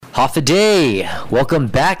Half a day. Welcome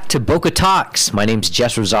back to Boka Talks. My name's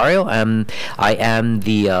Jess Rosario. I am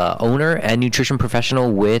the owner and nutrition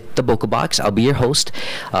professional with the Boka Box. I'll be your host.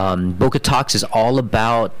 Boka Talks is all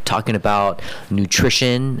about talking about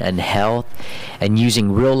nutrition and health and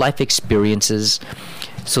using real life experiences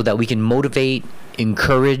so that we can motivate,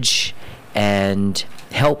 encourage, and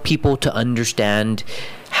help people to understand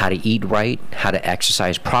how to eat right, how to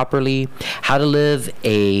exercise properly, how to live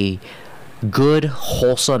a good,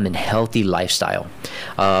 wholesome, and healthy lifestyle.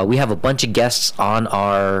 We have a bunch of guests on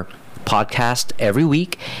our podcast every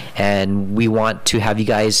week, and we want to have you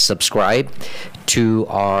guys subscribe to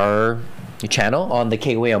our channel on the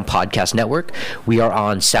KOAM Podcast Network. We are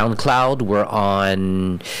on SoundCloud, we're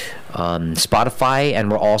on Spotify, and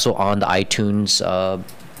we're also on the iTunes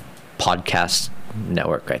podcast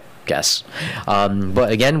network, I guess.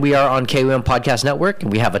 But again, we are on KOM Podcast Network.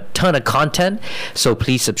 We have a ton of content, so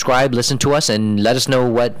please subscribe, listen to us, and let us know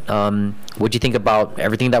what you think about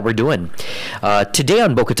everything that we're doing. Today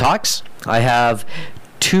on Boka Talks, I have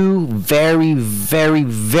two very, very,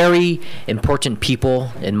 very important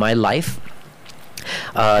people in my life.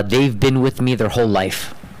 They've been with me their whole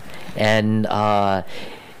life, and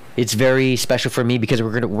it's very special for me because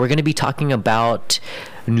we're gonna be talking about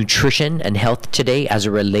nutrition and health today as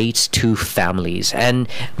it relates to families, and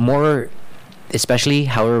more especially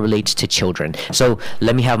how it relates to children. So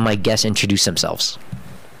let me have my guests introduce themselves.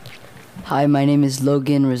 Hi, my name is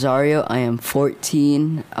Logan Rosario. I am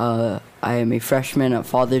 14. I am a freshman at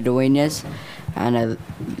Father Duenas, and I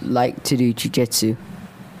like to do jiu-jitsu.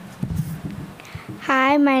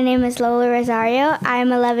 Hi, my name is Lola Rosario.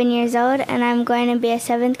 I'm 11 years old, and I'm going to be a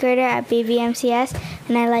 7th grader at BBMCS,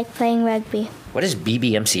 and I like playing rugby. What is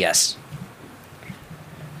BBMCS?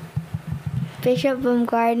 Bishop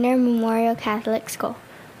Baumgardner Memorial Catholic School.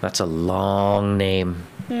 That's a long name.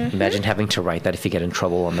 Mm-hmm. Imagine having to write that if you get in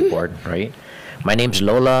trouble on the board, right? My name's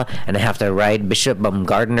Lola, and I have to write Bishop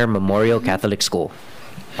Baumgardner Memorial Catholic School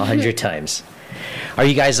 100 times. Are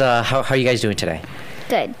you guys? How are you guys doing today?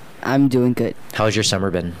 Good. I'm doing good. How's your summer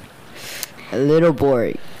been? A little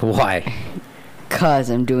boring. Why? 'Cause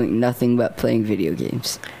I'm doing nothing but playing video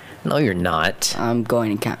games. No, you're not. I'm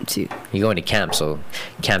going to camp too. You're going to camp, so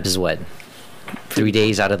camp is what? 3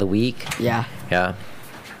 days out of the week? Yeah. Yeah.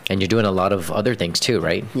 And you're doing a lot of other things too,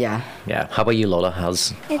 right? Yeah. Yeah. How about you, Lola?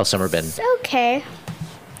 How's summer been? It's okay.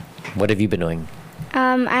 What have you been doing?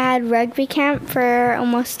 I had rugby camp for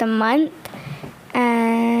almost a month,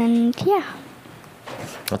 and yeah.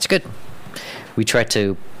 That's good. We try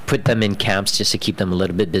to put them in camps just to keep them a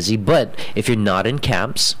little bit busy. But if you're not in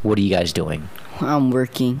camps, what are you guys doing? I'm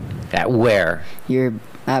working. At where? You're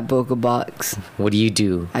at Boka Box. What do you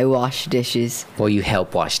do? I wash dishes. Well, you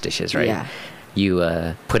help wash dishes, right? Yeah.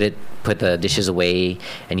 You put the dishes away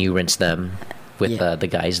and you rinse them with the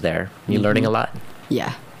guys there. You're learning a lot?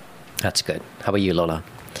 Yeah. That's good. How about you, Lola?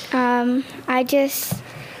 I just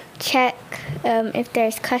check if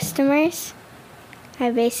there's customers. I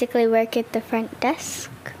basically work at the front desk.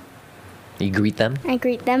 You greet them? I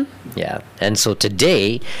greet them. Yeah. And so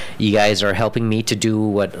today, you guys are helping me to do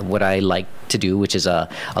what I like to do, which is a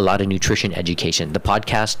lot of nutrition education. The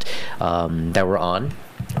podcast that we're on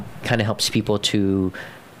kind of helps people to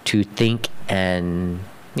think and,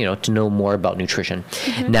 to know more about nutrition.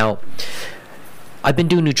 Mm-hmm. Now, I've been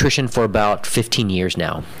doing nutrition for about 15 years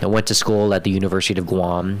now. I went to school at the University of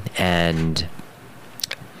Guam, and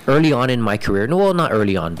early on in my career, well, not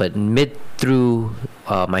early on, but mid through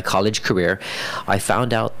my college career, I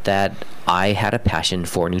found out that I had a passion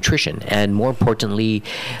for nutrition, and more importantly,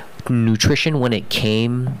 nutrition when it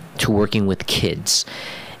came to working with kids.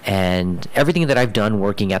 And everything that I've done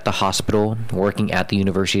working at the hospital, working at the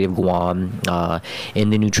University of Guam, in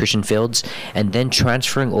the nutrition fields, and then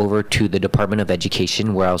transferring over to the Department of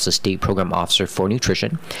Education where I was a state program officer for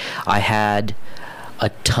nutrition, I had a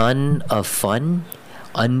ton of fun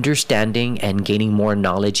understanding and gaining more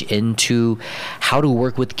knowledge into how to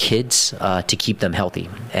work with kids to keep them healthy.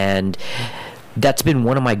 And that's been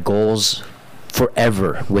one of my goals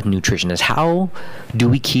forever with nutrition, is how do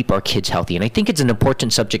we keep our kids healthy? And I think it's an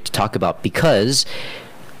important subject to talk about because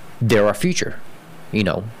they're our future.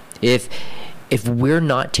 If we're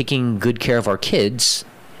not taking good care of our kids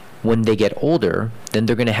when they get older, then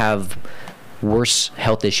they're going to have worse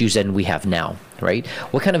health issues than we have now, right?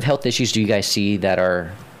 What kind of health issues do you guys see that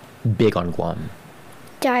are big on Guam?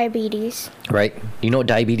 Diabetes. Right? You know what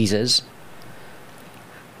diabetes is?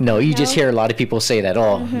 No, you just hear a lot of people say that,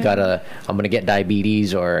 I'm going to get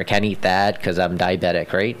diabetes, or I can't eat that because I'm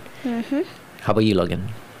diabetic, right? Mm-hmm. How about you, Logan?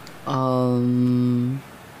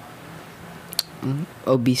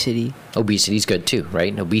 Obesity. Obesity is good too,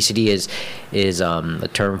 right? Obesity is a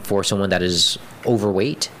term for someone that is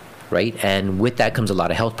overweight, right? And with that comes a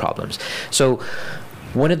lot of health problems. So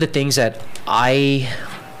one of the things that I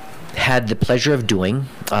had the pleasure of doing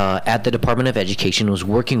at the Department of Education was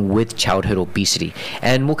working with childhood obesity,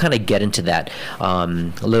 and we'll kind of get into that a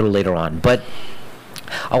little later on. But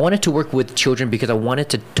I wanted to work with children because I wanted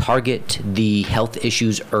to target the health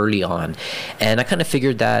issues early on, and I kind of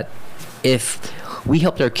figured that if we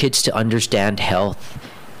helped our kids to understand health,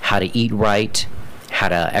 how to eat right, how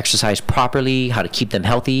to exercise properly, how to keep them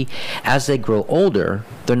healthy, as they grow older,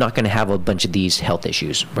 they're not going to have a bunch of these health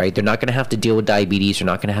issues, right? They're not going to have to deal with diabetes. They're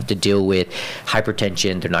not going to have to deal with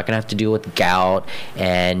hypertension. They're not going to have to deal with gout,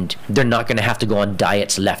 and they're not going to have to go on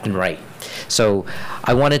diets left and right. So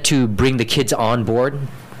I wanted to bring the kids on board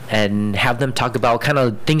and have them talk about kind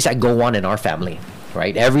of things that go on in our family,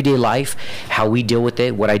 right? Everyday life, how we deal with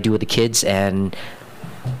it, what I do with the kids, and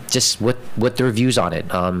just what their views on it.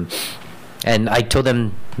 And I told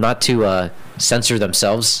them not to censor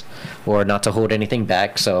themselves or not to hold anything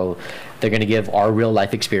back. So they're going to give our real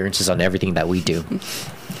life experiences on everything that we do.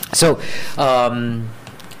 So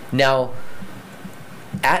now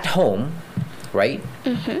at home, right?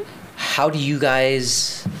 Mm-hmm. How do you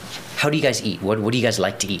guys eat? What do you guys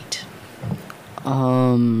like to eat?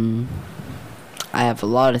 I have a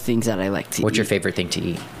lot of things that I like to eat. What's your favorite thing to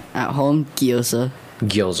eat? At home, gyoza.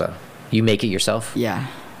 Gyoza. You make it yourself? Yeah.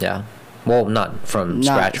 Yeah. Well, not from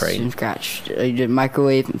scratch, right? Not from scratch. You just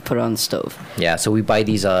microwave and put it on the stove. Yeah, so we buy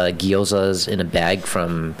these gyozas in a bag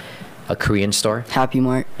from a Korean store. Happy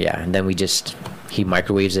Mart. Yeah, and then he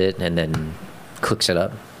microwaves it and then cooks it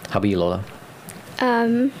up. How about you, Lola?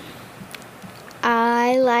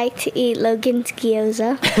 I like to eat Logan's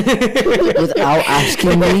gyoza.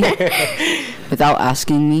 Without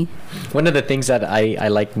asking me. One of the things that I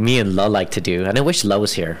like, me and La like to do, and I wish La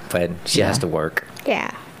was here, but she has to work.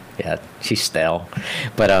 Yeah. Yeah, she's stale.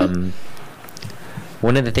 But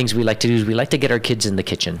one of the things we like to do is we like to get our kids in the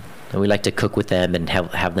kitchen, and we like to cook with them and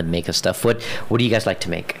have them make us stuff. What do you guys like to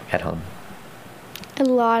make at home? A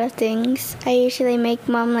lot of things. I usually make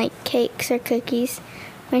Mom like cakes or cookies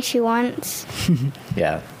when she wants.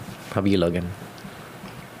 Yeah. How about you, Logan?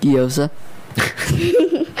 Gyoza.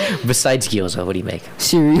 Besides gyoza, what do you make?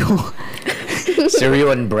 Cereal.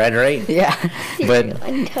 Cereal and bread, right? Yeah. But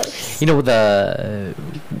and toast.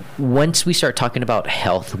 once we start talking about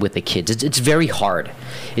health with the kids, it's very hard.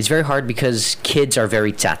 It's very hard because kids are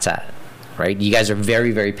very tsatsa, right? You guys are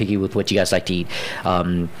very, very picky with what you guys like to eat.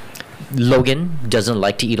 Logan doesn't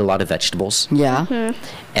like to eat a lot of vegetables. Yeah. Mm-hmm.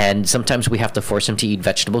 And sometimes we have to force him to eat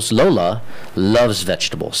vegetables. Lola loves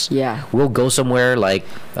vegetables. Yeah. We'll go somewhere like,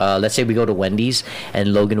 let's say we go to Wendy's,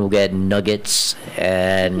 and Logan will get nuggets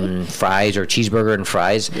and fries, or cheeseburger and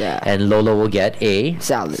fries. Yeah. And Lola will get a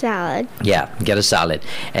Salad. Yeah, get a salad.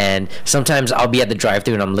 And sometimes I'll be at the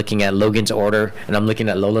drive-thru and I'm looking at Logan's order and I'm looking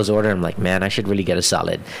at Lola's order. And I'm like, man, I should really get a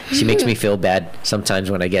salad. She makes me feel bad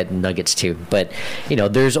sometimes when I get nuggets too. But,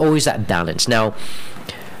 there's always that balance. Now,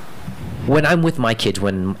 when I'm with my kids,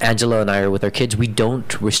 when Angela and I are with our kids, we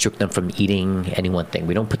don't restrict them from eating any one thing.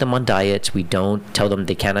 We don't put them on diets. We don't tell them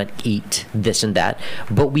they cannot eat this and that.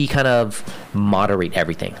 But we kind of moderate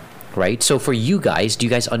everything, right? So for you guys, do you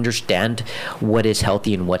guys understand what is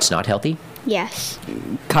healthy and what's not healthy? Yes.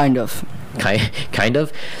 Kind of. Kind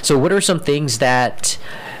of. So what are some things that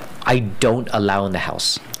I don't allow in the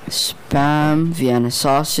house? Spam, Vienna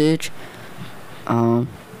sausage.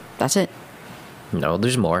 That's it. No,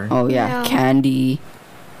 there's more. Oh yeah, No. candy.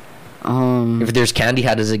 If there's candy,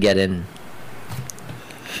 how does it get in?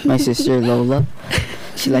 My sister Lola,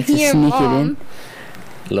 she likes to Your sneak mom. it in.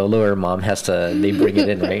 Lola or mom they bring it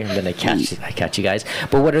in, right? And then I catch you guys.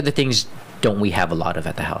 But what other things don't we have a lot of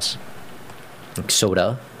at the house? Like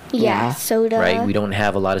soda, Yeah. Yeah. Soda. right? We don't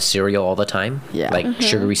have a lot of cereal all the time. Yeah. Like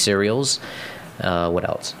sugary cereals. What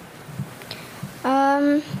else?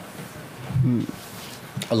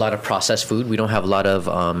 A lot of processed food. We don't have a lot of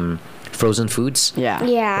frozen foods. Yeah.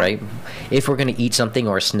 Yeah. Right? If we're going to eat something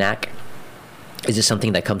or a snack, is it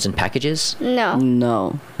something that comes in packages? No.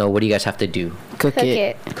 No. No, what do you guys have to do? Cook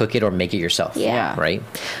it. Cook it or make it yourself. Yeah. Right?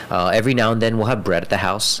 Every now and then we'll have bread at the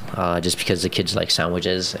house just because the kids like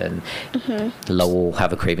sandwiches, and Lo will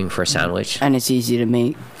have a craving for a sandwich. And it's easy to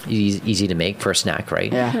make. Easy to make for a snack,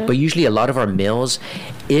 right? Yeah. But usually a lot of our meals,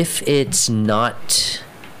 if it's not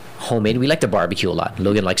homemade, we like to barbecue a lot.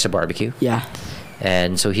 Logan likes to barbecue. Yeah.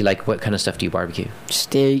 And so what kind of stuff do you barbecue?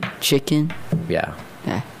 Steak, chicken. Yeah.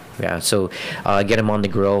 Yeah. Yeah, so get him on the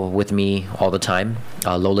grill with me all the time.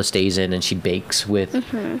 Lola stays in and she bakes with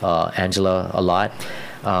Angela a lot.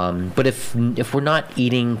 But if we're not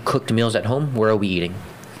eating cooked meals at home, where are we eating?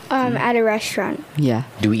 At a restaurant. Yeah.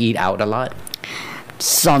 Do we eat out a lot?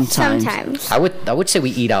 Sometimes. Sometimes. I would say we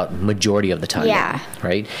eat out majority of the time. Yeah.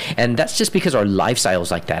 Right? And that's just because our lifestyle is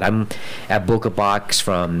like that. I'm at Boka Box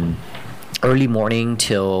from early morning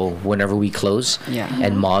till whenever we close. Yeah.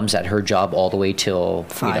 And mom's at her job all the way till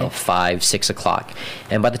 5, 6 o'clock.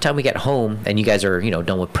 And by the time we get home and you guys are,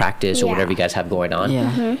 done with practice or Yeah. whatever you guys have going on,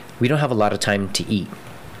 Yeah. we don't have a lot of time to eat.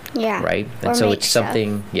 Yeah. Right? Or And so make it's stuff.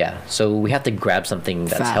 something, so we have to grab something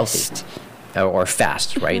that's healthy. Fast. Or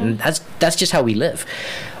fast, right? And that's just how we live.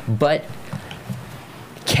 But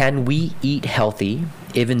can we eat healthy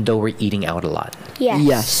even though we're eating out a lot? Yes.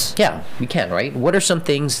 Yes. Yeah, we can, right? What are some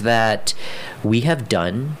things that we have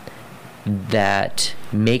done that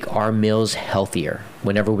make our meals healthier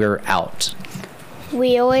whenever we're out?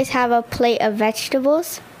 We always have a plate of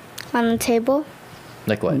vegetables on the table.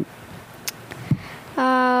 Like what?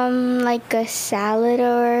 Like a salad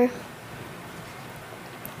or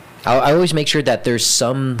I always make sure that there's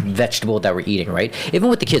some vegetable that we're eating, right? Even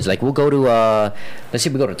with the kids, like we'll go to, let's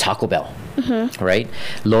say we go to Taco Bell, right?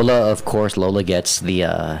 Lola gets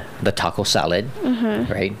the taco salad,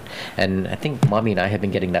 right? And I think Mommy and I have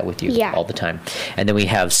been getting that with you Yeah. all the time. And then we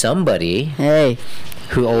have somebody Hey.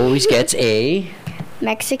 who always gets a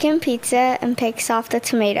Mexican pizza and picks off the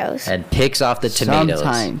tomatoes. and picks off the tomatoes.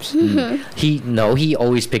 Sometimes. He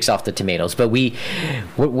always picks off the tomatoes. But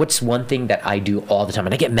what's one thing that I do all the time,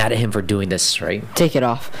 and I get mad at him for doing this, right? Take it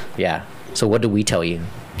off. Yeah. So what do we tell you?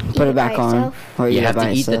 Put Eat it back by on. itself. Or You eat have it by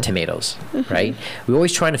to eat the itself. tomatoes, right? We're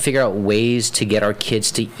always trying to figure out ways to get our kids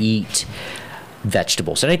to eat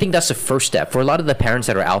vegetables. And I think that's the first step. For a lot of the parents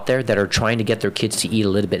that are out there that are trying to get their kids to eat a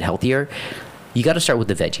little bit healthier, you got to start with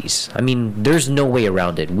the veggies. I mean, there's no way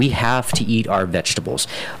around it. We have to eat our vegetables.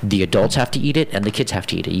 The adults have to eat it and the kids have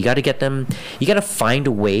to eat it. You got to find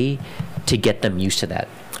a way to get them used to that.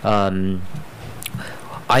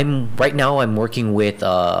 I'm working with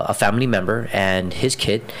a family member and his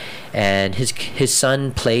kid, and his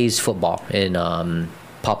son plays football in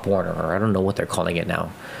Pop Warner, or I don't know what they're calling it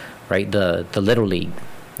now, right? The Little League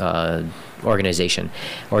organization,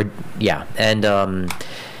 and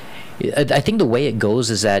I think the way it goes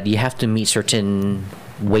is that you have to meet certain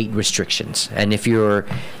weight restrictions, and if you're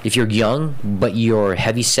young but you're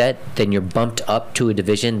heavy set, then you're bumped up to a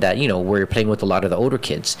division that where you're playing with a lot of the older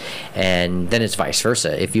kids, and then it's vice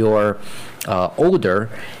versa. If you're older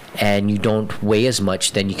and you don't weigh as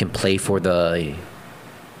much, then you can play for the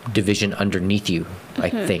division underneath you, I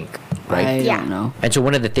think, right? I Yeah. don't know. And so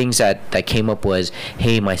one of the things that came up was,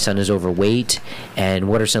 hey, my son is overweight, and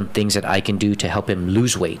what are some things that I can do to help him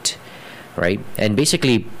lose weight, right? And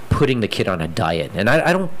basically putting the kid on a diet. And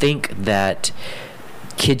I don't think that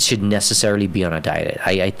kids should necessarily be on a diet.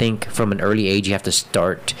 I think from an early age, you have to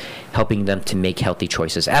start helping them to make healthy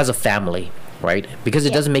choices as a family, right? Because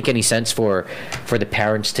it doesn't make any sense for the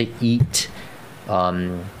parents to eat,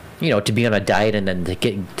 to be on a diet and then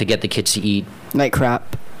to get the kids to eat Like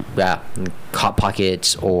crap. Hot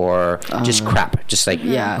Pockets or just crap. Just like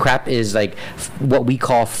crap is like what we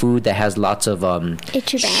call food that has lots of It's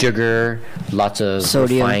too bad. sugar, lots of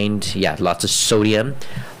Sodium. refined, lots of sodium.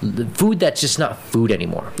 The food that's just not food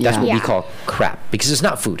anymore. That's what we Yeah. call crap because it's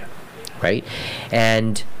not food, right?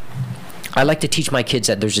 And I like to teach my kids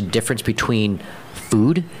that there's a difference between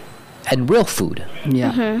food and real food.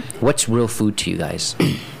 Yeah. What's real food to you guys?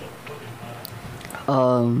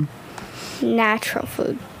 Natural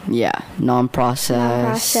food. Yeah. Non-processed.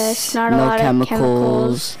 Non-processed, not a no lot of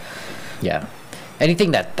chemicals. Yeah.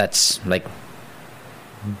 Anything that's like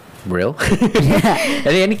real.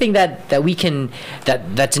 Anything that we can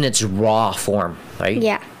that's in its raw form, right?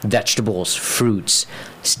 Yeah. Vegetables, fruits,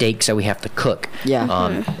 steaks that we have to cook.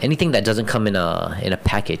 Yeah. Anything that doesn't come in a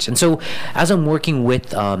package. And so as I'm working with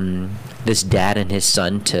this dad and his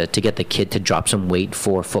son to get the kid to drop some weight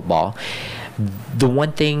for football, the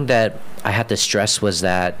one thing that I had to stress was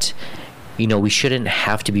that we shouldn't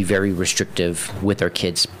have to be very restrictive with our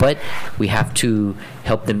kids, but we have to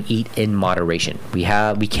help them eat in moderation. We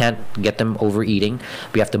can't get them overeating.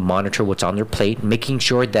 We have to monitor what's on their plate, making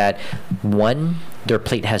sure that their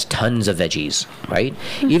plate has tons of veggies, right?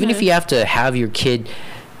 Even if you have to have your kid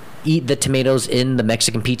eat the tomatoes in the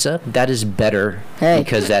Mexican pizza, that is better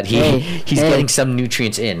because that he's getting some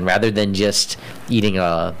nutrients in rather than just eating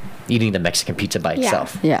the Mexican pizza by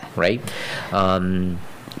itself. Yeah. Right?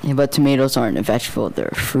 Yeah, but tomatoes aren't a vegetable; they're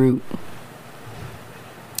a fruit.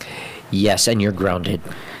 Yes, and you're grounded.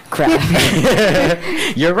 Crap.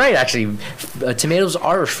 You're right, actually. Tomatoes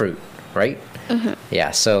are a fruit, right? Yeah,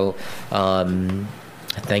 so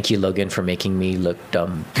thank you, Logan, for making me look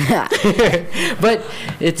dumb. But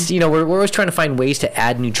it's, we're always trying to find ways to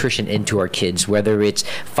add nutrition into our kids, whether it's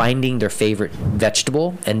finding their favorite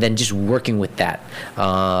vegetable and then just working with that.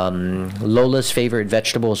 Lola's favorite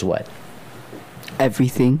vegetable is what?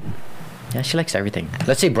 Everything. Yeah, she likes everything.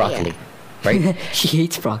 Let's say broccoli, right? She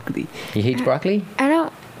hates broccoli. He hates broccoli? I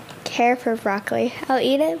don't care for broccoli. I'll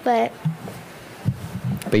eat it, but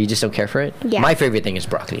But you just don't care for it? Yeah. My favorite thing is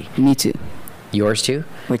broccoli. Me too. Yours too?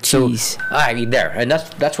 With cheese. I mean, there. And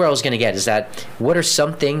that's where I was going to get, is that what are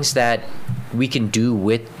some things that we can do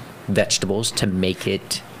with vegetables to make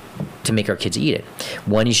our kids eat it?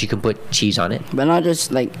 One is you can put cheese on it. But not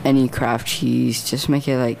just like any Kraft cheese. Just make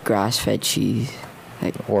it like grass-fed cheese.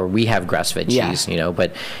 Like, Or we have grass-fed cheese,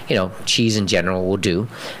 but cheese in general will do.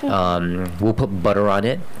 We'll put butter on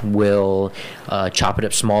it. We'll chop it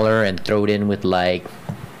up smaller and throw it in with like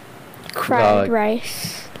fried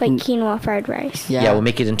rice. Like quinoa fried rice. yeah. we'll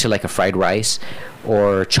make it into like a fried rice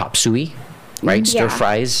or chop suey, right? Stir Yeah.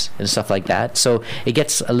 fries and stuff like that. So it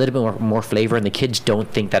gets a little bit more flavor, and the kids don't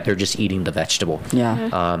think that they're just eating the vegetable.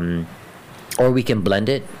 Yeah. Or we can blend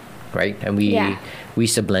it, right? And we Yeah.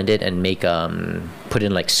 used to blend it and make put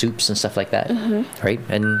in like soups and stuff like that, right?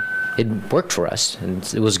 And it worked for us, and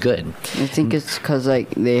it was good. I think it's because like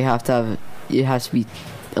they have to have. It has to be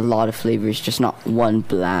a lot of flavors, just not one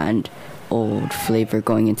bland old flavor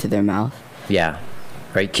going into their mouth. Yeah,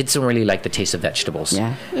 right. Kids don't really like the taste of vegetables,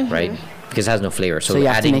 Yeah. right? Because it has no flavor. So, So you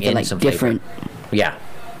have to adding make it in like some different. flavor. Yeah,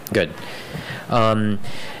 good.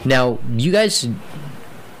 Now you guys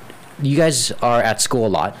are at school a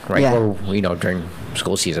lot, right? Yeah. Or during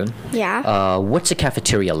school season. Yeah. What's the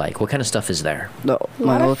cafeteria like? What kind of stuff is there? No, A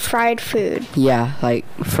lot of fried food. yeah, like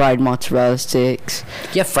fried mozzarella sticks.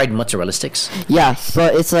 You have fried mozzarella sticks. Yeah,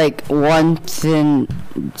 but it's like one thin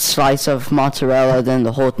slice of mozzarella, then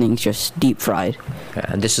the whole thing's just deep fried.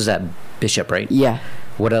 And this is at Bishop, right? Yeah.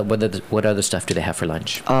 What other stuff do they have for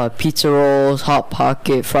lunch? Pizza rolls, hot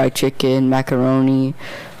pocket, fried chicken, macaroni,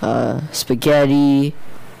 spaghetti,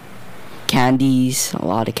 candies, a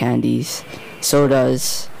lot of candies,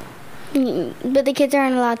 sodas, But the kids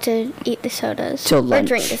aren't allowed to eat the sodas. Till Or lunch.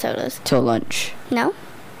 drink the sodas. till lunch. No?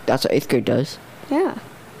 That's what 8th grade does. Yeah.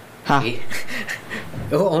 Ha.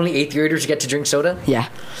 Oh, only 8th graders get to drink soda? Yeah.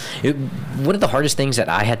 One of the hardest things that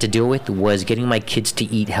I had to deal with was getting my kids to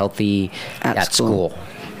eat healthy at school.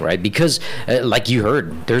 Right? Because, like you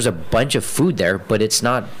heard, there's a bunch of food there, but it's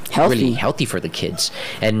not really healthy for the kids.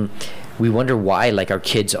 And we wonder why, like, our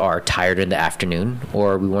kids are tired in the afternoon,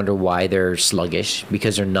 or we wonder why they're sluggish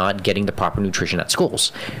because they're not getting the proper nutrition at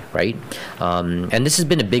schools, right? And this has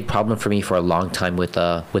been a big problem for me for a long time with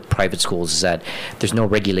private schools, is that there's no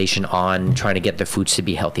regulation on trying to get their foods to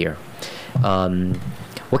be healthier.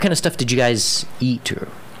 What kind of stuff did you guys eat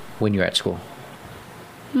when you were at school?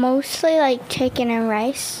 Mostly like chicken and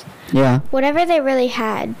rice. Yeah. Whatever they really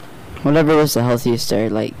had. Whatever was the healthiest there.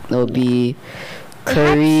 Like, there'll be They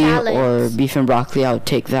had curry or salads. beef and broccoli. I would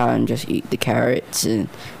take that and just eat the carrots and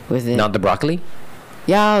with it. Not the broccoli?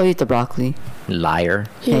 Yeah, I'll eat the broccoli. Liar.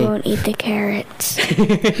 He Hey. won't eat the carrots.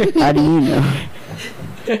 How do you know?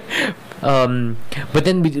 But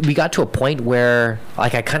then we got to a point where,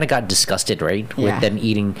 like, I kind of got disgusted, right, with Yeah. them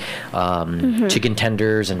eating chicken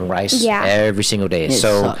tenders and rice Yeah. every single day. It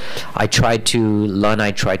So sucked. Lon and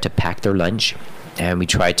I tried to pack their lunch, and we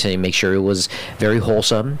tried to make sure it was very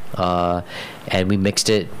wholesome, and we mixed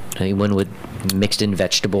it. Anyone would mixed in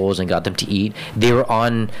vegetables and got them to eat. They were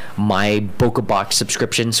on my Boka Box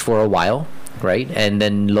subscriptions for a while, right? And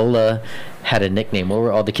then Lola had a nickname. What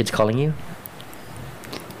were all the kids calling you?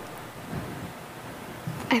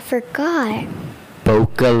 I forgot.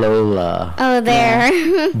 Boka Lola. Oh, there.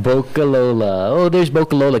 Boka Lola. Oh, there's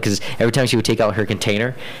Boka Lola, because every time she would take out her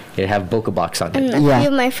container, it'd have Boka Box on it. And a Yeah. few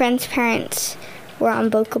of my friends' parents were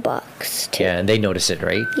on Boka Box too. Yeah, and they noticed it,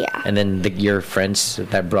 right? Yeah. And then your friends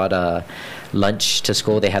that brought lunch to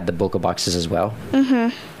school, they had the Boka Boxes as well.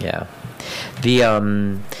 Mhm. Yeah.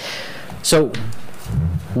 So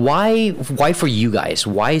why for you guys?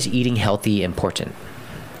 Why is eating healthy important?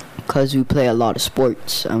 Because we play a lot of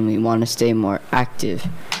sports and we want to stay more active.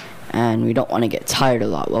 And we don't want to get tired a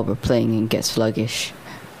lot while we're playing and get sluggish.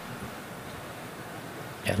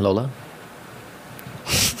 Yeah, Lola.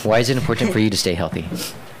 Why is it important for you to stay healthy?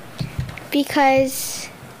 Because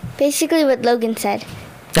basically what Logan said.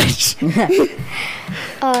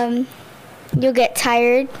 You'll get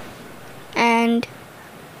tired and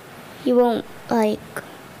you won't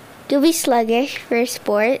you'll be sluggish for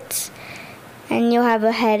sports and you'll have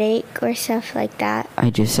a headache or stuff like that. I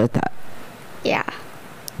just said that. Yeah.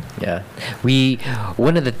 Yeah, we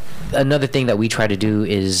another thing that we try to do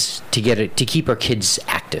is to keep our kids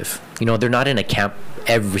active. You know, they're not in a camp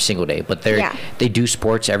every single day, but they do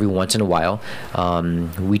sports every once in a while.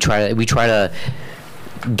 We try to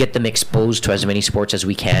get them exposed to as many sports as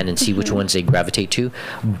we can and see which ones they gravitate to.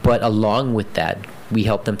 But along with that, we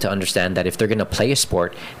help them to understand that if they're going to play a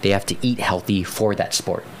sport, they have to eat healthy for that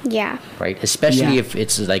sport. Yeah. Right? Especially if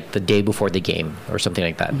it's like the day before the game or something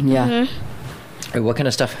like that. Yeah. What kind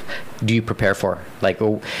of stuff do you prepare for? Like,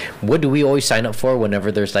 what do we always sign up for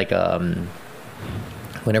whenever there's like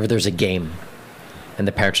whenever there's a game and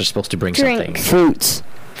the parents are supposed to bring something? Fruits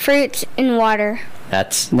and water.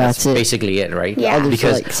 That's it. basically it, right? Yeah.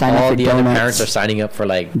 Because like, all the other parents are signing up for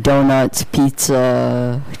like donuts,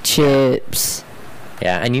 pizza, chips.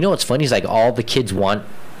 Yeah, and you know what's funny is like all the kids want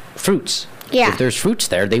fruits. Yeah. If there's fruits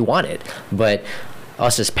there, they want it. But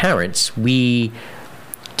us as parents, we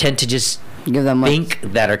tend to just Give them think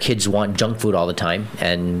that our kids want junk food all the time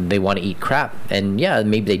and they want to eat crap. And yeah,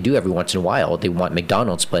 maybe they do every once in a while. They want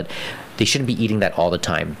McDonald's, but they shouldn't be eating that all the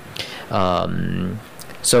time.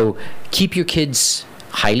 So keep your kids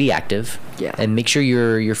highly active and make sure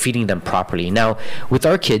you're feeding them properly. Now, with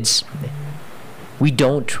our kids, we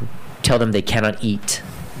don't tell them they cannot eat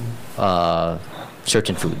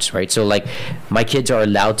certain foods, right? So like my kids are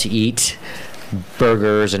allowed to eat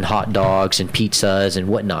burgers and hot dogs and pizzas and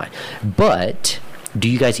whatnot. But do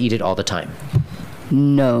you guys eat it all the time?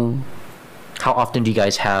 No. How often do you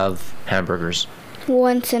guys have hamburgers?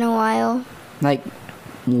 Once in a while. Like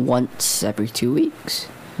once every 2 weeks.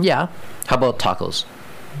 Yeah. How about tacos?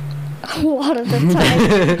 A lot of the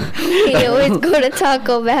time. We always go to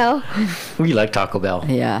Taco Bell. We like Taco Bell.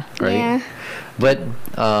 Yeah. Right? Yeah. But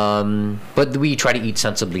we try to eat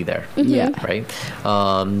sensibly there. Yeah. Right?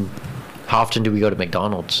 How often do we go to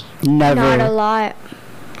McDonald's? Never. Not a lot.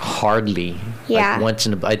 Hardly. Yeah. Like once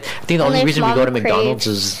in a... I think the Only only if reason we Mom go to McDonald's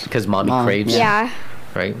craves. is because Mommy Mom, craves. Yeah.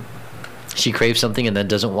 Right? She craves something and then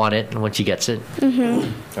doesn't want it when she gets it.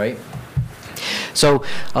 Right? So,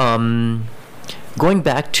 going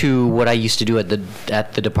back to what I used to do at the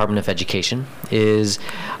Department of Education is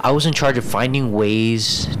I was in charge of finding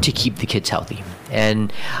ways to keep the kids healthy.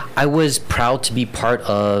 And I was proud to be part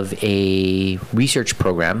of a research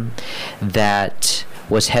program that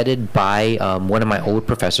was headed by one of my old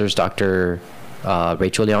professors, Dr.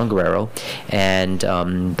 Rachel Leon Guerrero and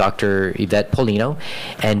Dr. Yvette Polino.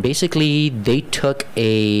 And basically they did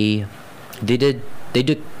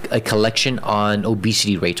a collection on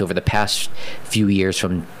obesity rates over the past few years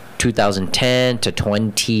from 2010 to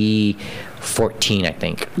 2014, I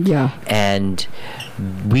think. Yeah. And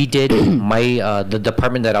we did the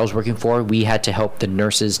department that I was working for, we had to help the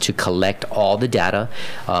nurses to collect all the data,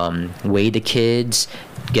 weigh the kids,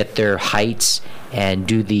 get their heights, and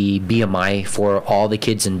do the BMI for all the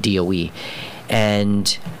kids in DOE.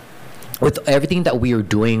 And with everything that we were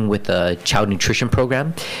doing with the child nutrition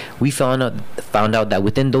program, we found out that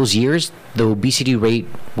within those years, the obesity rate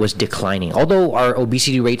was declining. Although our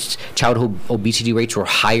childhood obesity rates were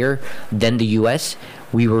higher than the U.S.,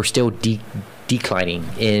 we were still declining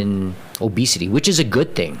in obesity, which is a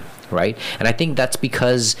good thing, right? And I think that's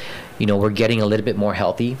because, we're getting a little bit more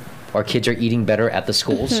healthy. Our kids are eating better at the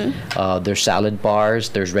schools. There's salad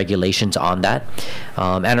bars. There's regulations on that.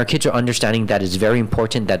 And our kids are understanding that it's very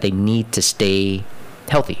important that they need to stay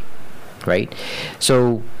healthy, right?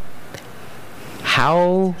 So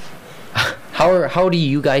how do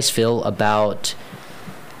you guys feel about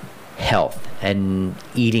health and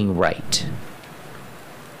eating right?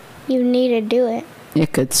 You need to do it.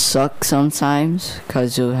 It could suck sometimes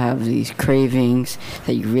because you'll have these cravings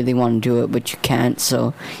that you really want to do it, but you can't.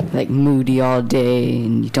 So, like moody all day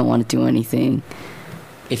and you don't want to do anything.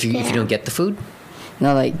 If you don't get the food?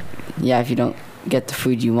 No, if you don't get the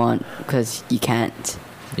food you want because you can't.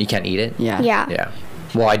 You can't eat it? Yeah. Yeah.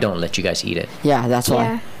 Well, I don't let you guys eat it. Yeah, that's why.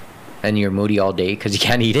 Yeah. And you're moody all day because you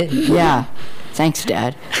can't eat it? Yeah. Thanks,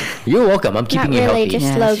 Dad. You're welcome. I'm keeping you Not really, healthy. just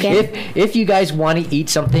Yes. Logan. If you guys want to eat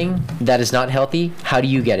something that is not healthy, how do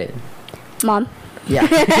you get it? Mom. Yeah.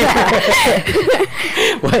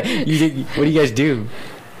 What do you guys do?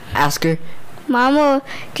 Ask her. Mom will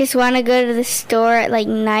just want to go to the store at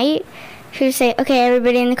night. She'll say, "Okay,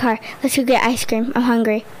 everybody in the car, let's go get ice cream. I'm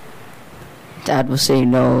hungry." Dad will say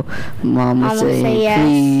no. Mom will say yes.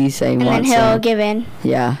 please. And then he'll give in.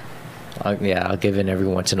 Yeah. I'll give in every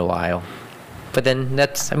once in a while. But then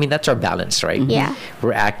that's our balance, right? Yeah.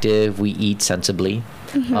 We're active. We eat sensibly.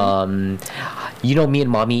 Me and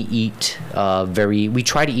Mommy eat we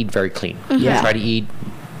try to eat very clean. Yeah. We try to eat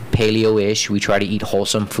paleo-ish. We try to eat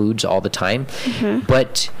wholesome foods all the time.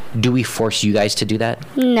 But do we force you guys to do that?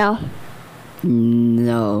 No.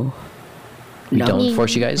 No. We No. don't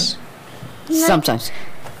force you guys? Sometimes.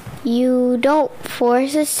 You don't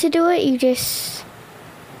force us to do it. You just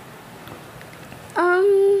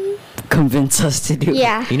Convince us to do it.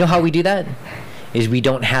 yeah. You know how we do that? Is we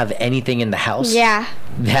don't have anything in the house. Yeah.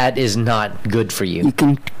 That is not good for You you.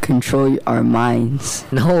 can control our minds.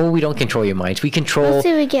 No, we don't control your minds. We control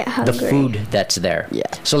Mostly we get the hungry. food that's there. Yeah.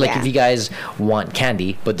 So like Yeah. if you guys want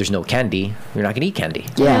candy, but there's no candy, you're not gonna eat candy.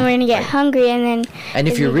 And then we're Yeah. gonna get hungry, and then And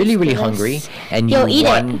if if you're you really, just really give us- hungry and you You'll eat it.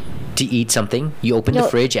 want to eat something, you open the You'll-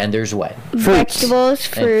 fridge and there's what? vegetables,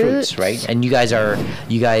 And fruits, right? And you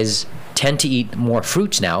guys tend to eat more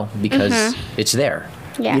fruits now because it's there.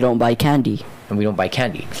 Yeah. You don't buy candy. And we don't buy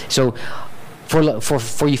candy. So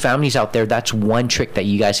for you families out there, that's one trick that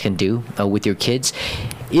you guys can do with your kids.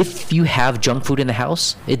 If you have junk food in the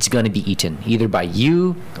house, it's going to be eaten either by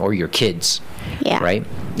you or your kids. Yeah. Right?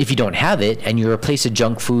 If you don't have it and you replace the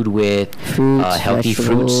junk food with Fruits, healthy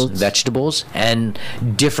fruits, vegetables. vegetables, and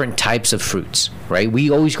different types of fruits, right? We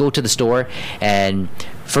always go to the store and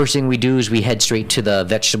first thing we do is we head straight to the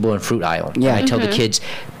vegetable and fruit aisle. Yeah. And I tell the kids,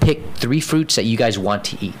 pick 3 fruits that you guys want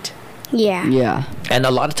to eat. Yeah. Yeah. And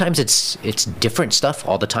a lot of times it's different stuff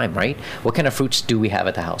all the time, right? What kind of fruits do we have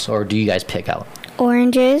at the house, or do you guys pick out?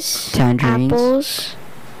 Oranges, Tangerines. apples,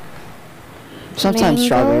 Sometimes mangoes.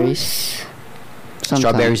 strawberries. Sometimes.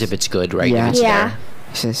 Strawberries if it's good, right? Yeah. If it's Yeah. there.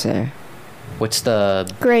 It's just there. What's the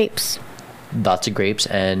grapes, lots of grapes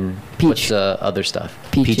and Peach. what's the other stuff?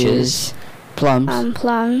 Peaches. Plums.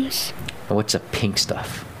 plums. And what's the pink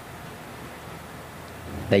stuff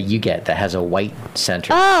that you get that has a white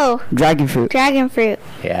center? Oh, Dragon fruit. dragon fruit.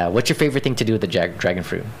 Yeah. What's your favorite thing to do with the dragon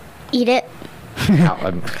fruit? Eat it.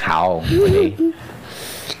 How? Renee?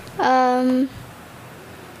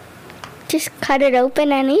 Just cut it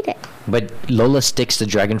open and eat it. But Lola sticks the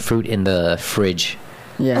dragon fruit in the fridge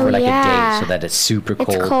Yeah. for Oh, like a yeah. day so that it's super cold.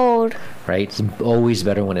 It's cold. Right? It's always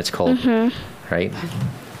better when it's cold, right?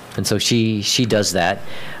 And so she does that.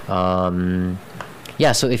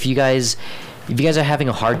 Yeah. So if you guys are having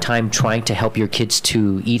a hard time trying to help your kids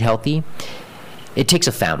to eat healthy, it takes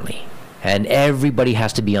a family. And everybody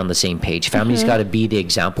has to be on the same page. Family's got to be the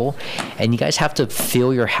example. And you guys have to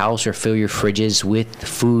fill your house or fill your fridges with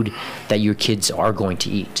food that your kids are going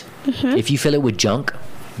to eat. If you fill it with junk,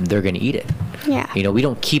 they're going to eat it. Yeah. You know, we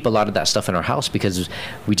don't keep a lot of that stuff in our house because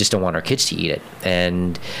we just don't want our kids to eat it.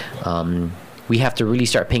 And we have to really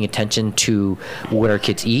start paying attention to what our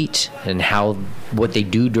kids eat and what they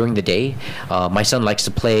do during the day. My son likes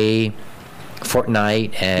to play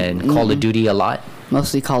Fortnite and Call of Duty a lot.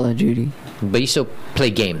 Mostly Call of Duty. But you still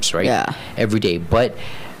play games, right? Yeah. Every day. But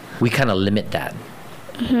we kind of limit that,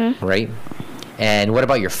 right? And what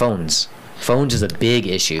about your phones? Phones is a big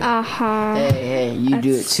issue. Hey, you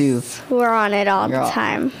do it too. We're on it all You're the all-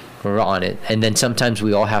 time. We're on it. And then sometimes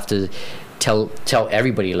we all have to tell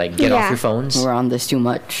everybody, like, get off Yeah. your phones. We're on this too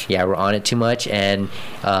much. Yeah, we're on it too much. And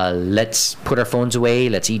let's put our phones away.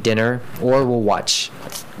 Let's eat dinner. Or we'll watch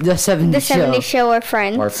The 70 The show. 70 show or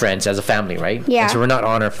friends. our friends as a family, right? Yeah. And so we're not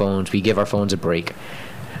on our phones. We give our phones a break.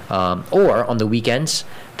 Or on the weekends,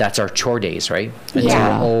 that's our chore days, right? And so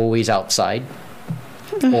Yeah. we're always outside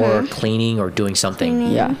or cleaning or doing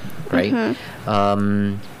something, Yeah. right?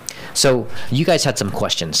 So you guys had some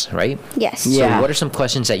questions, right? Yes. Yeah. So what are some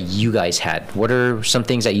questions that you guys had? What are some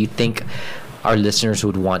things that you think our listeners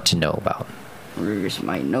would want to know about? Where's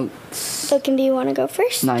my notes? So, do you want to go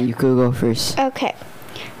first? Nah, you could go first. Okay.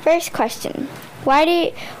 First question.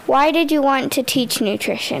 Why did you want to teach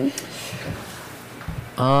nutrition?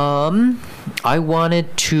 I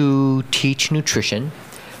wanted to teach nutrition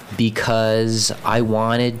because I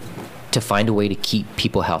wanted to find a way to keep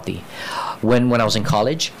people healthy. When I was in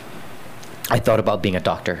college, I thought about being a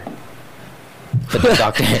doctor. But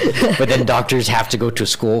but then doctors have to go to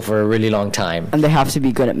school for a really long time. And they have to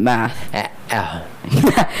be good at math. Yeah.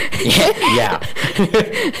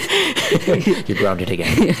 You're grounded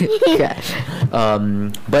again. Okay.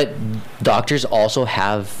 But doctors also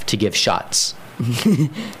have to give shots.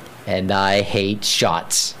 And I hate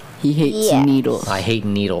shots. He hates Yeah. needles. I hate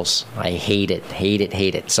needles. I hate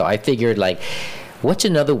it. So I figured, like, what's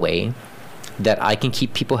another way that I can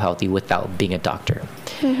keep people healthy without being a doctor?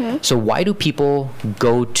 So why do people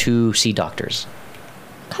go to see doctors?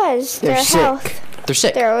 Because They're their sick. health. They're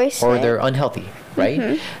sick. They're always or sick. they're unhealthy,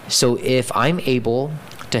 right? So if I'm able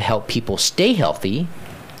to help people stay healthy,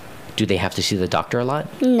 do they have to see the doctor a lot?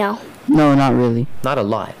 No. No, not really. Not a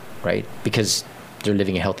lot, right? Because they're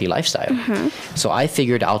living a healthy lifestyle. So I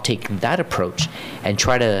figured I'll take that approach and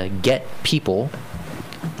try to get people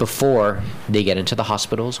before they get into the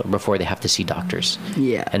hospitals or before they have to see doctors.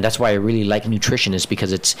 Yeah. And that's why I really like nutrition, is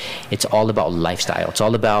because it's all about lifestyle. It's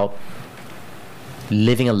all about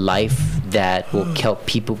living a life that will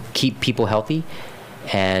keep people healthy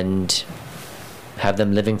and have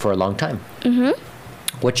them living for a long time.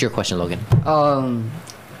 What's your question, Logan?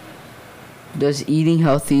 Does eating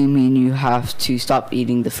healthy mean you have to stop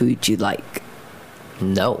eating the food you like?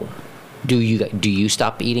 No. Do you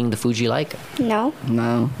stop eating the food you like? No.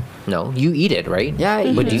 No. No, you eat it, right? Yeah, I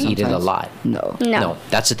eat but it you eat it a sometimes. lot. No. No.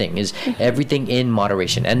 That's the thing, is everything in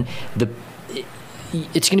moderation, and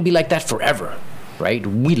it's gonna be like that forever, right?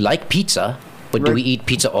 We like pizza, but do we eat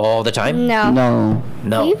pizza all the time? No. No.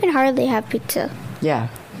 No. You can hardly have pizza. Yeah.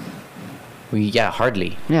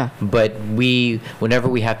 Hardly. Yeah. But whenever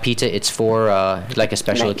we have pizza, it's for like a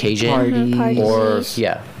special Like occasion, parties. or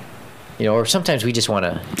or sometimes we just want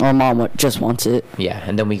to, Our mom just wants it.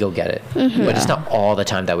 and then we go get it. But it's not all the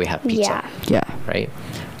time that we have pizza. Yeah. Yeah. Right?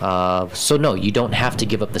 So no, you don't have to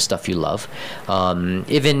give up the stuff you love.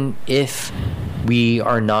 Even if we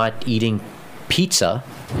are not eating pizza,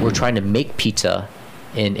 we're trying to make pizza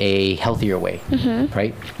in a healthier way,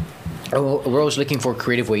 right? We're always looking for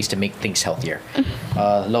creative ways to make things healthier.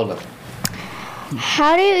 Lola.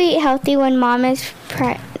 How do you eat healthy when mom is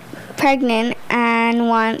pregnant and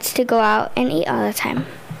wants to go out and eat all the time?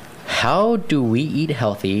 How do we eat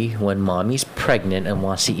healthy when mommy's pregnant and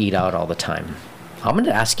wants to eat out all the time? I'm going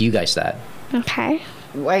to ask you guys that. Okay.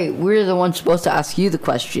 Wait, we're the ones supposed to ask you the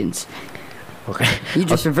questions. Okay. You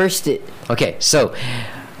just reversed it. Okay, so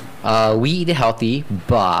we eat healthy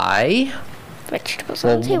by Vegetables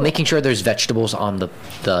on the table. making sure there's vegetables on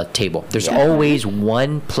the table. There's always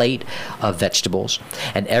one plate of vegetables,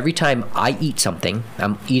 and every time I eat something,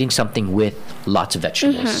 I'm eating something with lots of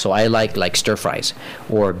vegetables. So I like stir fries,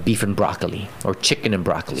 or beef and broccoli, or chicken and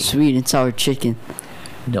broccoli. Sweet and sour chicken.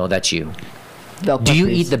 No, that's you. Bell Do you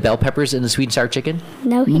peppers. eat the bell peppers in the sweet and sour chicken?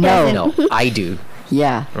 No, he No. doesn't. No, I do.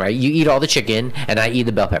 Yeah. Right? You eat all the chicken, and I eat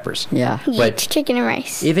the bell peppers. Yeah. He But eats chicken and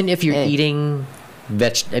rice. even if you're Hey. eating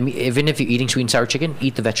even if you're eating sweet and sour chicken,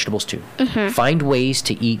 eat the vegetables too. Find ways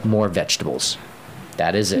to eat more vegetables.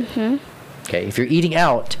 That is it. Okay, if you're eating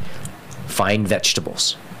out, find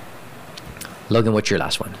vegetables. Logan, what's your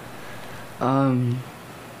last one?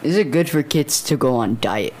 Is it good for kids to go on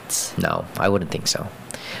diets? No, I wouldn't think so.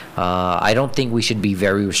 I don't think we should be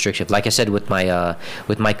very restrictive. Like I said, with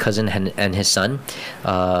my cousin and his son,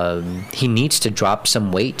 he needs to drop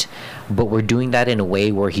some weight, but we're doing that in a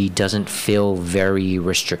way where he doesn't feel very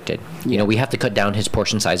restricted. You know, we have to cut down his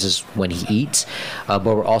portion sizes when he eats, but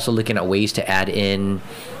we're also looking at ways to add in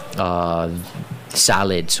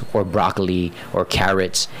salads or broccoli or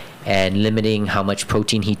carrots, and limiting how much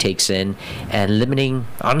protein he takes in, and limiting,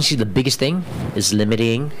 honestly, the biggest thing is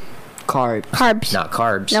limiting Carbs. not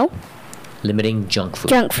carbs. No. Limiting junk food.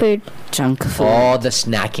 Junk food. Junk food. All the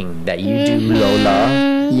snacking that you do,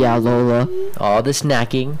 Lola. Yeah, Lola. All the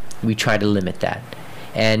snacking, we try to limit that.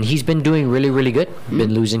 And he's been doing really, really good.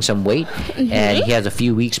 Been losing some weight, and he has a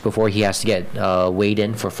few weeks before he has to get weighed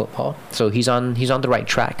in for football. So he's on the right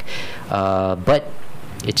track. But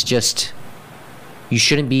it's just, you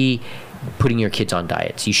shouldn't be putting your kids on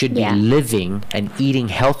diets. You should be living and eating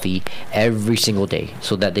healthy every single day,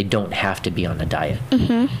 so that they don't have to be on a diet.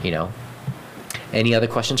 You know. Any other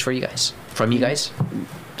questions for you guys? From you guys?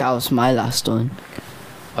 That was my last one.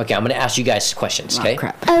 Okay, I'm gonna ask you guys questions. Okay. Oh,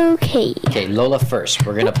 crap. Okay. Okay, Lola first.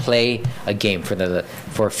 We're gonna play a game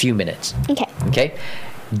for a few minutes. Okay. Okay.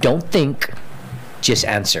 Don't think, just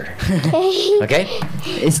answer. Okay.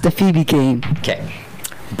 It's the Phoebe game. Okay.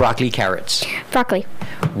 Broccoli, carrots, Broccoli.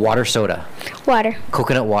 water, soda, Water.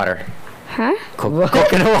 coconut water. Huh? Coconut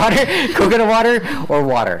water, coconut water, or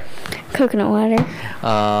water. Coconut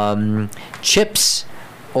water. Chips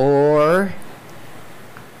or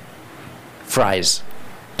fries.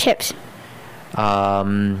 Chips.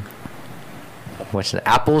 What's that?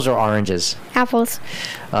 Apples or oranges? Apples.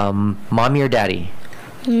 Mommy or daddy?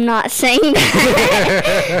 I'm not saying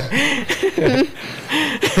that.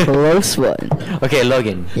 Close one. Okay,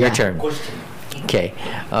 Logan, your Yeah. turn. Okay.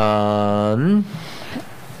 Let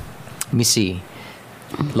me see.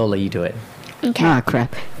 Lola, you do it. Okay. Ah,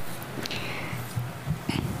 crap.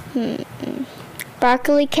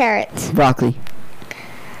 Broccoli, carrots. Broccoli.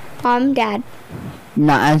 Dad.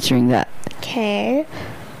 Not answering that. Okay.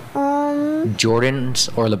 Jordans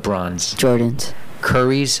or LeBrons? Jordans.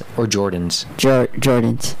 Currys or Jordans?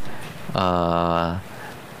 Jordans.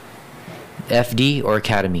 FD or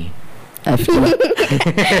Academy? FD.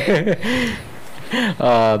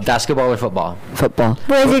 Basketball or football? Football.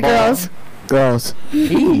 Boys or Football. girls? Girls.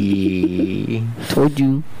 Eee. Told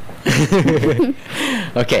you.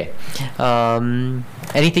 Okay.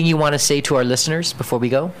 Anything you want to say to our listeners before we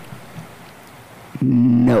go?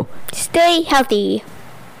 No. Stay healthy.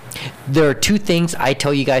 There are 2 things I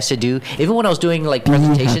tell you guys to do. Even when I was doing like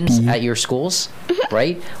presentations happy. at your schools,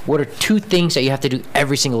 right? What are 2 things that you have to do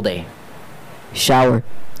every single day? Shower.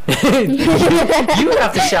 You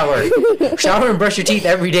have to shower and brush your teeth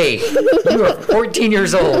every day. You are 14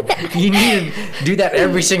 years old. You need to do that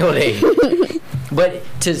every single day. But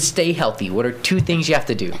to stay healthy, what are 2 things you have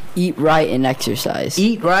to do? Eat right and exercise.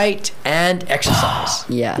 Eat right and exercise.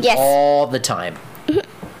 Yeah. Yes. All the time.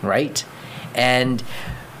 Right? And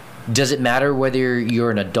does it matter whether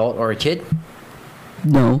you're an adult or a kid?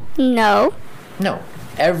 No. No. No.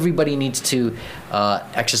 Everybody needs to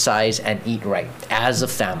exercise and eat right as a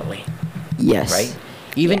family. Yes. Right?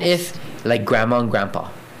 Even Yes. if, like, grandma and grandpa,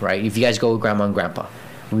 right? If you guys go with grandma and grandpa,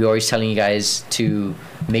 we're always telling you guys to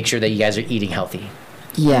make sure that you guys are eating healthy.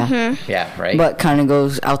 Yeah. Yeah, right? But kind of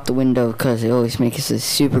goes out the window because it always makes us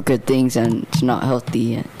super good things and it's not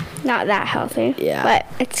healthy. Not that healthy. Yeah. But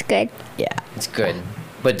it's good. Yeah. It's good.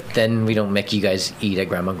 But then we don't make you guys eat at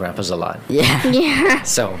grandma and grandpa's a lot. Yeah. Yeah.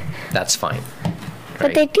 So that's fine.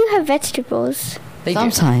 But they do have vegetables. They do.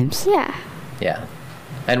 Sometimes. Yeah. Yeah.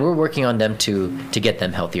 And we're working on them to get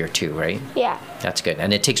them healthier too, right? Yeah. That's good.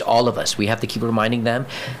 And it takes all of us. We have to keep reminding them.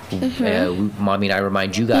 Mommy and I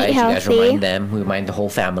remind you guys. Eat You guys healthy. remind them. We remind the whole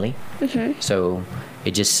family. So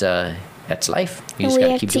it just, that's life. You And just we got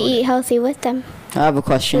to have keep to doing eat it. healthy with them. I have a So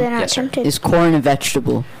question. they're not Yes, sir. tempted. Is corn a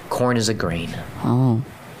vegetable? Corn is a grain. Oh,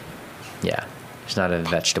 Yeah. It's not a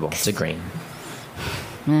vegetable. It's a grain.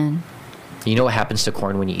 man. You know what happens to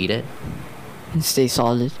corn when you eat it? It stays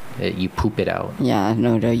solid. You poop it out. Yeah,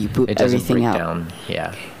 no, you poop It doesn't everything break out. down.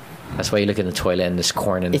 Yeah. That's why you look in the toilet and there's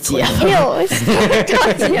corn in the It's toilet. yellow. Ew, stop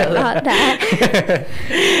talking about that.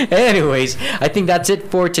 Anyways, I think that's it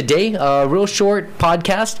for today. Real short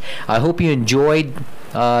podcast. I hope you enjoyed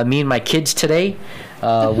me and my kids today.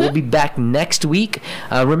 We'll be back next week.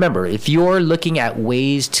 Remember, if you're looking at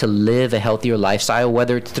ways to live a healthier lifestyle,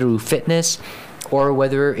 whether it's through fitness or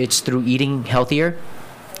whether it's through eating healthier,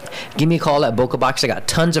 give me a call at Boka Box. I got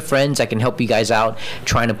tons of friends that can help you guys out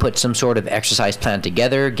trying to put some sort of exercise plan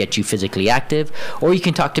together, get you physically active, or you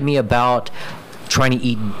can talk to me about trying to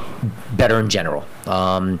eat better in general.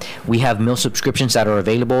 We have meal subscriptions that are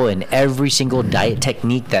available in every single diet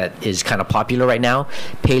technique that is kind of popular right now: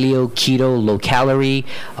 paleo, keto, low calorie.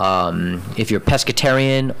 If you're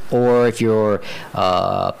pescatarian or if you're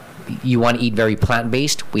you want to eat very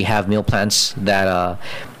plant-based, we have meal plans that are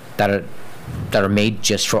made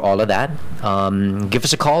just for all of that. Give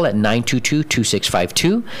us a call at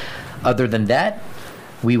 922-2652. Other than that,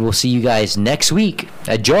 we will see you guys next week.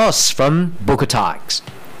 Adios from Boka Talks.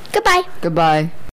 Goodbye. Goodbye.